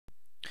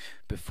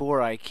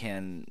before I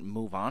can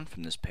move on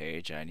from this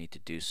page, I need to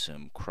do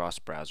some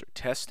cross-browser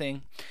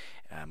testing.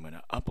 I'm going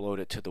to upload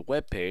it to the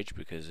web page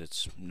because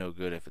it's no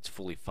good if it's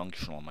fully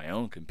functional on my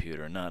own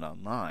computer, not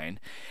online,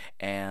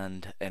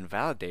 and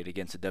validate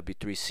against the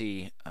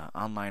W3C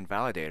online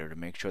validator to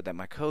make sure that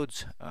my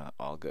code's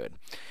all good.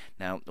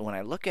 Now, when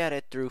I look at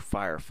it through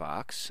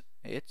Firefox,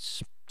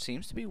 it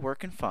seems to be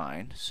working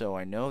fine. So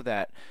I know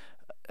that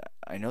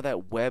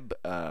Mozilla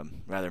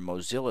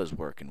is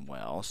working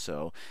well,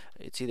 so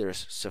it's either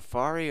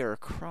Safari or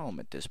Chrome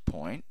at this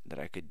point that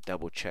I could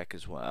double check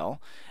as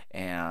well,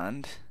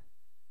 and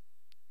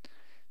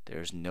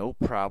there's no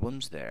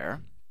problems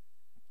there.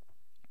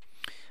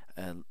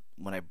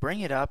 When I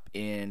bring it up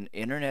in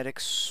Internet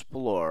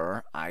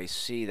Explorer, I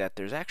see that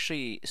there's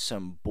actually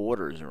some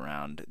borders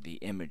around the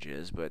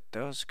images, but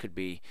those could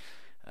be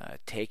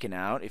taken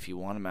out if you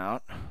want them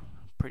out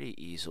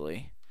pretty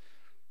easily.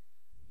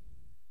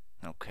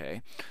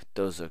 Okay,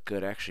 those are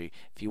good. Actually,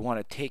 if you want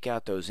to take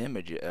out those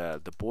images,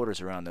 the borders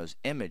around those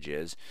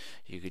images,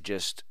 you could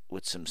just,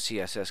 with some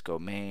CSS, go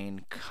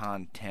main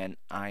content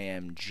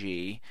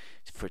img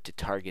to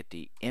target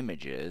the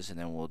images, and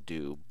then we'll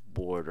do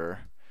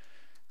border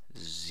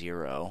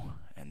 0,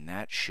 and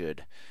that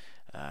should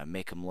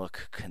make them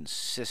look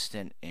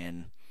consistent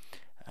in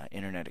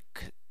Internet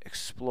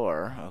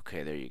Explorer.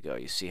 Okay, there you go.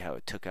 You see how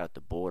it took out the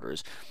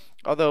borders.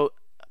 Although,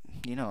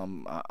 you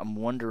know, I'm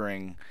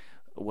wondering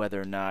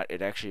whether or not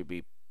it'd actually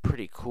be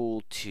pretty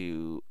cool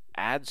to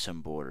add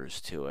some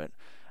borders to it.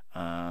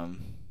 Let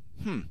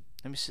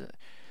me see.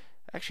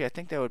 Actually, I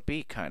think that would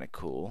be kind of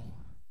cool.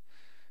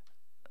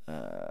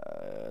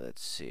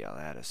 Let's see. I'll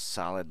add a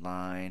solid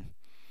line.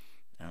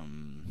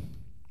 And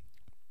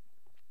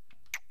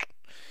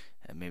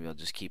maybe I'll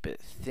just keep it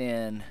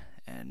thin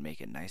and make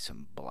it nice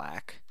and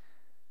black.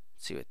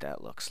 Let's see what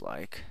that looks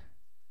like.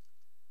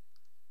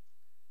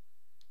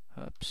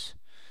 Oops.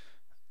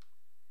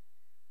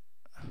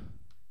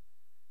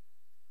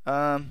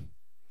 I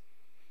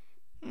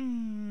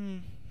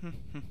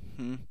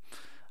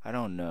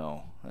don't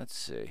know. Let's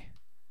see.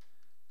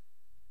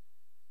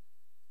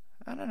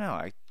 I don't know.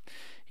 I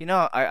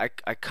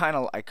kind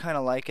of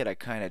like it. I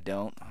kind of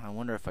don't. I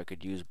wonder if I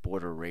could use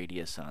border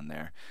radius on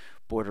there.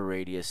 Border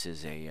radius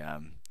is a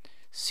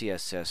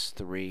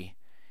CSS3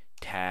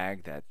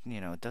 tag that,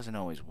 you know, it doesn't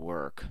always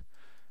work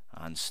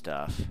on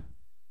stuff.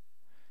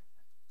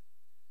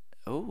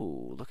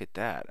 Oh, look at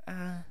that.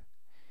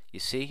 You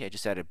see, I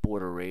just added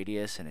border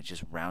radius and it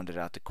just rounded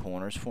out the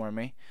corners for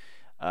me.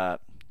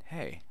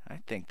 Hey, I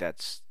think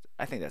that's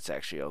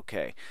actually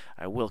okay.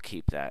 I will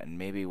keep that, and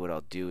maybe what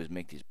I'll do is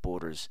make these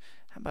borders,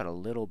 how about a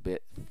little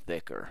bit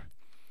thicker,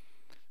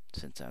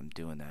 since I'm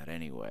doing that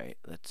anyway.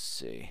 Let's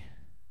see.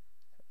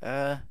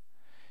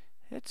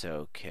 It's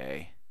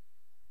okay.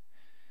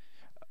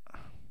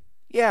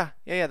 Yeah,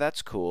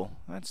 that's cool.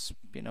 That's,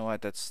 you know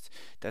what, that's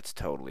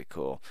totally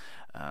cool.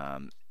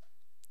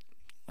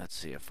 Let's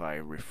see if I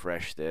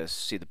refresh this.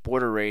 See, the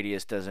border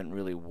radius doesn't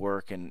really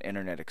work in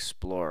Internet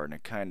Explorer, and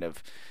it kind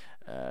of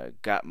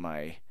got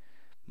my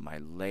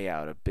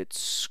layout a bit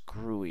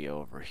screwy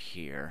over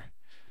here.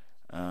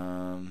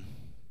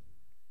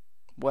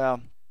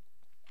 Well,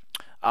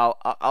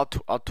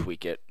 I'll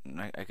tweak it.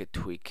 I could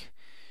tweak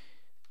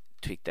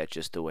that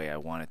just the way I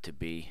want it to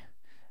be.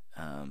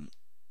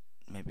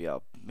 Maybe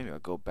I'll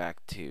go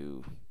back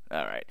to,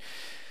 all right.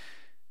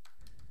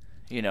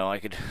 You know, I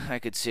could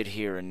sit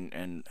here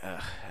and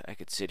I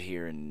could sit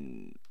here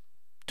and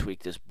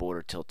tweak this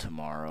border till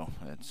tomorrow.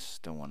 I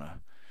just don't want to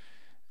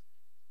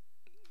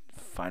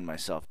find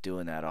myself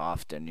doing that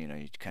often. You know,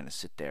 you kind of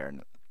sit there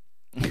and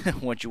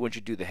once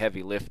you do the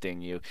heavy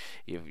lifting, you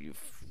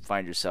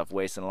find yourself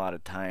wasting a lot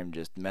of time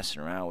just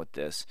messing around with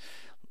this.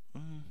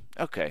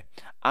 Okay,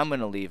 I'm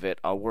gonna leave it.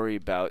 I'll worry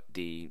about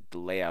the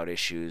layout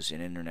issues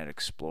in Internet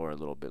Explorer a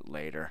little bit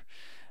later.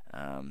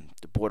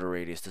 The border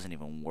radius doesn't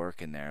even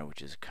work in there,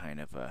 which is kind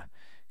of a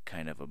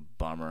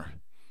bummer.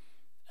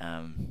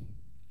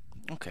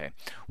 Okay,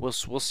 we'll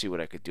see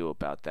what I could do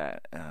about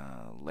that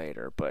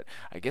later. But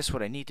I guess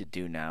what I need to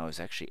do now is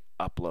actually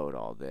upload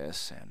all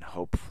this, and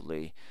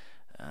hopefully,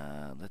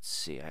 let's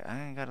see.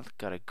 I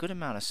got a good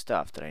amount of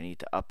stuff that I need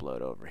to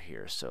upload over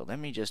here. So let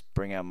me just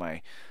bring out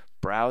my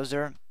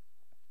browser,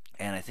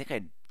 and I think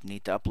I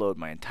need to upload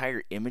my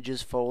entire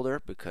images folder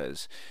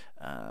because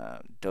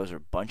those are a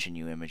bunch of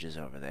new images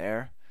over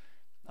there.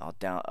 I'll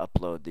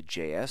upload the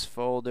JS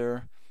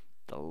folder,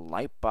 the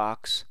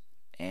lightbox,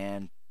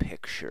 and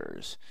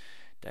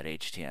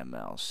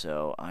pictures.html.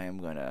 So I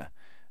am gonna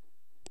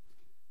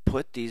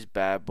put these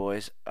bad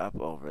boys up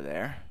over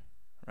there,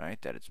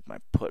 right? That is my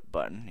put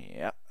button.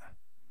 Yep.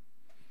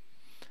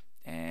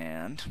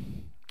 And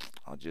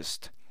I'll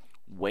just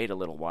wait a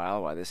little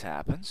while this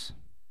happens.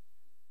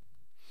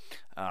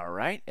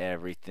 Alright,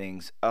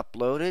 everything's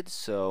uploaded,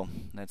 so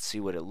let's see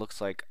what it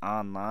looks like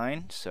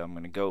online. So I'm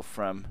going to go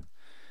from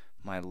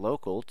my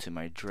local to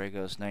my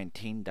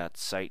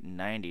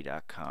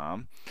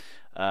dragos19.site90.com.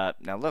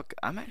 Now look,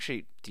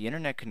 the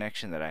internet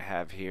connection that I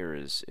have here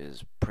is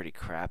pretty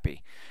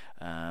crappy.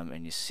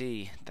 And you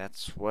see,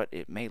 that's what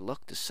it may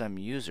look to some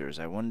users.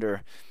 I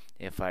wonder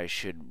if I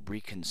should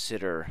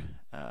reconsider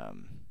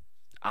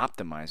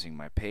optimizing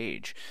my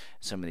page,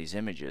 some of these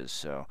images.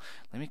 So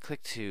let me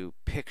click to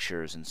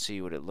pictures and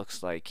see what it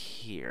looks like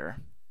here.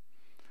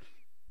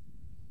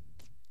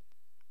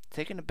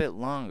 Taking a bit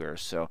longer,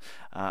 so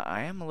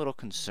I am a little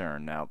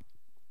concerned. Now,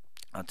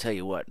 I'll tell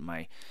you what,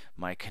 my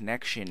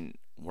connection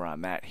where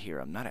I'm at here,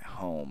 I'm not at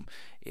home.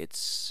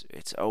 It's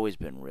always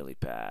been really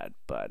bad,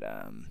 but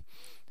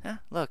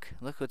look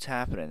what's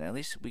happening. At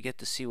least we get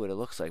to see what it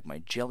looks like. My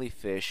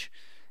jellyfish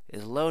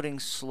is loading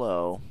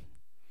slow.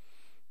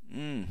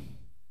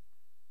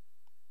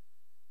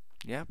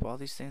 Yep, all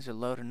these things are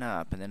loading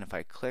up, and then if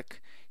I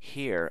click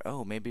here,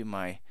 oh, maybe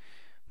my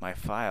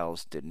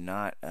files did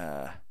not.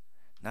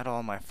 Not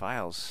all my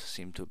files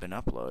seem to have been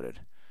uploaded.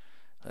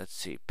 Let's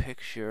see,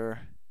 picture.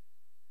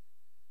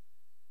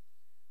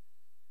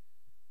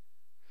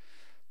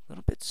 A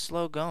little bit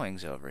slow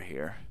goings over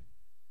here.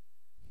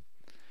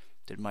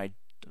 Did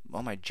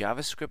all my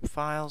JavaScript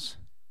files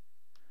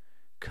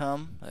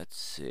come?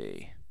 Let's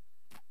see.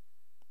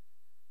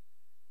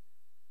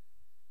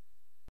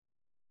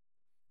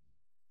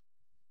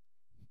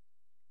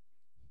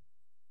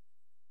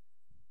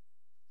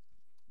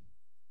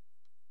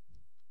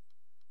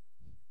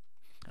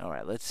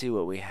 Alright, let's see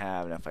what we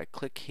have. And if I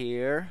click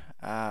here,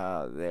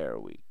 there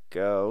we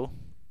go.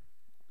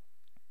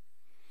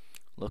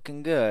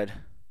 Looking good.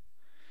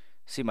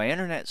 See, my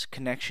internet's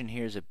connection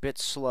here is a bit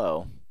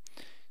slow,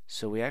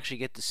 so we actually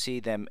get to see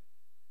them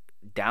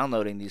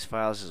downloading these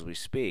files as we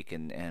speak,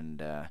 and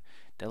that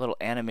little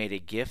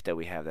animated GIF that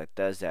we have that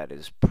does that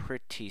is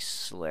pretty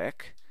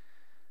slick.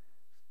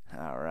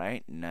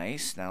 Alright,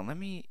 nice. Now let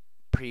me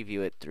preview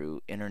it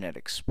through Internet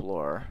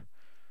Explorer.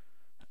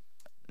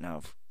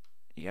 Now,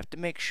 you have to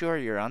make sure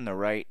you're on the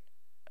right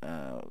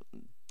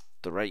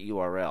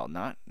URL,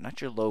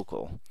 not your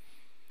local.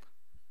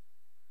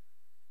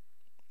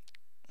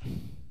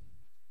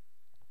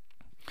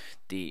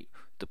 The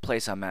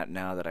place I'm at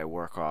now that I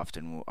work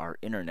often, our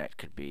internet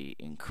could be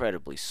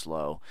incredibly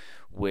slow,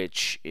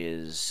 which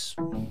is,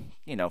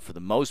 you know, for the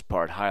most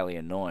part highly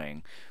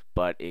annoying,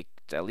 but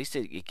at least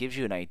it gives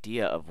you an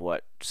idea of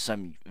what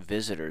some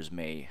visitors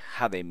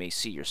how they may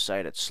see your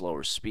site at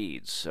slower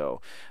speeds.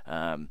 So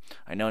I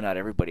know not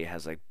everybody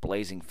has like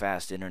blazing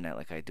fast internet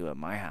like I do at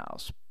my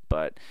house,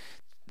 but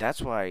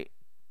that's why,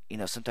 you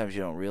know, sometimes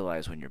you don't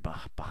realize when you're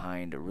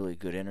behind a really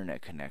good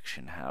internet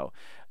connection how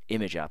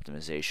image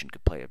optimization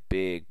could play a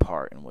big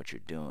part in what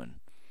you're doing.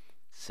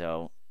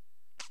 So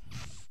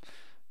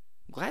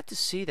glad to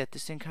see that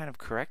this thing kind of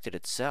corrected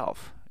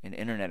itself in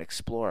Internet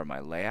Explorer. My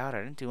layout,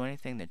 I didn't do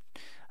anything to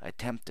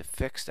attempt to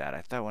fix that.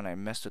 I thought when I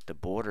messed with the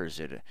borders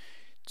it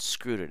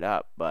screwed it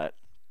up, but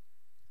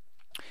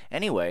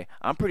anyway,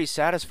 I'm pretty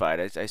satisfied.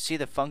 I see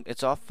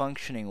it's all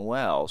functioning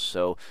well.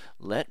 So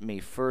let me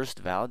first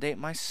validate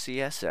my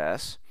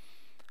CSS.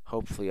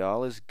 Hopefully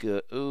all is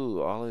good.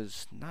 Ooh, all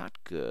is not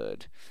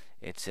good.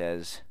 It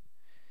says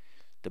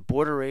the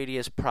border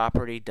radius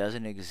property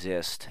doesn't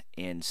exist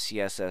in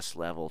CSS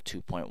level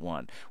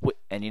 2.1.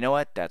 And you know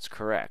what? That's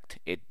correct.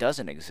 It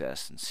doesn't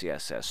exist in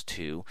CSS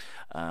 2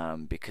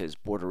 because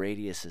border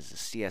radius is a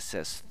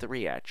CSS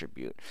 3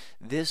 attribute.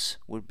 This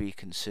would be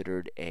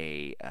considered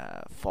a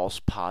false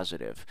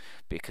positive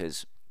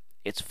because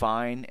it's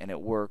fine and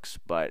it works,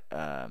 but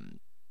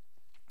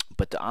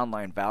the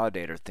online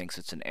validator thinks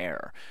it's an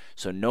error.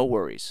 So no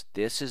worries.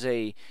 This is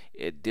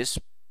this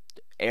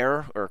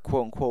error, or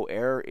quote-unquote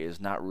error, is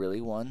not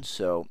really one,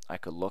 so I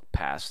could look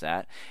past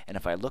that. And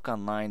if I look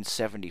on line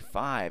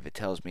 75, it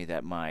tells me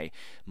that my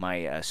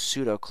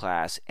pseudo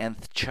class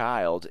nth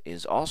child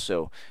is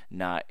also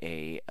not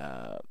a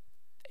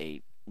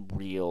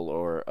real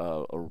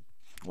or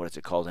what is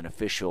it called, an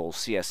official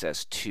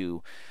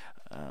CSS2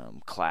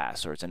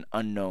 class, or it's an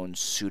unknown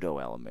pseudo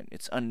element.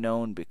 It's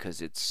unknown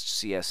because it's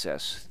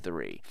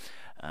CSS3.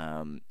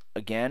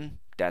 Again,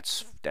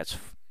 that's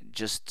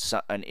just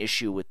an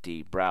issue with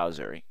the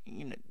browser.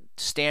 You know,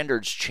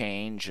 standards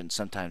change, and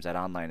sometimes that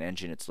online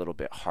engine, it's a little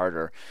bit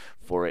harder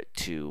for it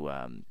to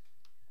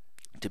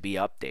be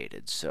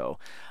updated. So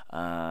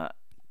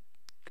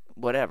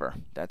whatever.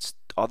 That's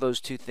all. Those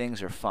two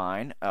things are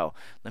fine. Oh,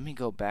 let me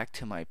go back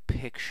to my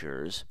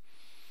pictures,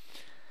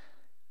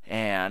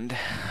 and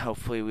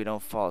hopefully we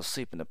don't fall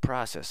asleep in the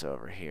process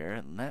over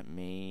here. Let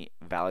me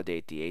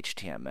validate the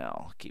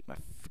HTML. Keep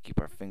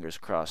our fingers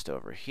crossed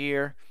over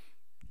here.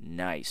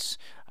 Nice.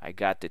 I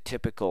got the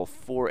typical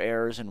 4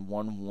 errors and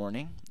 1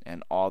 warning,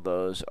 and all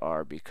those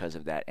are because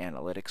of that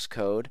analytics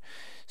code.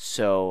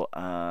 So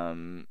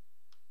I'm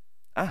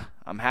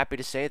happy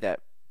to say that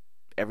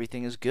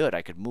everything is good.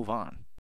 I could move on.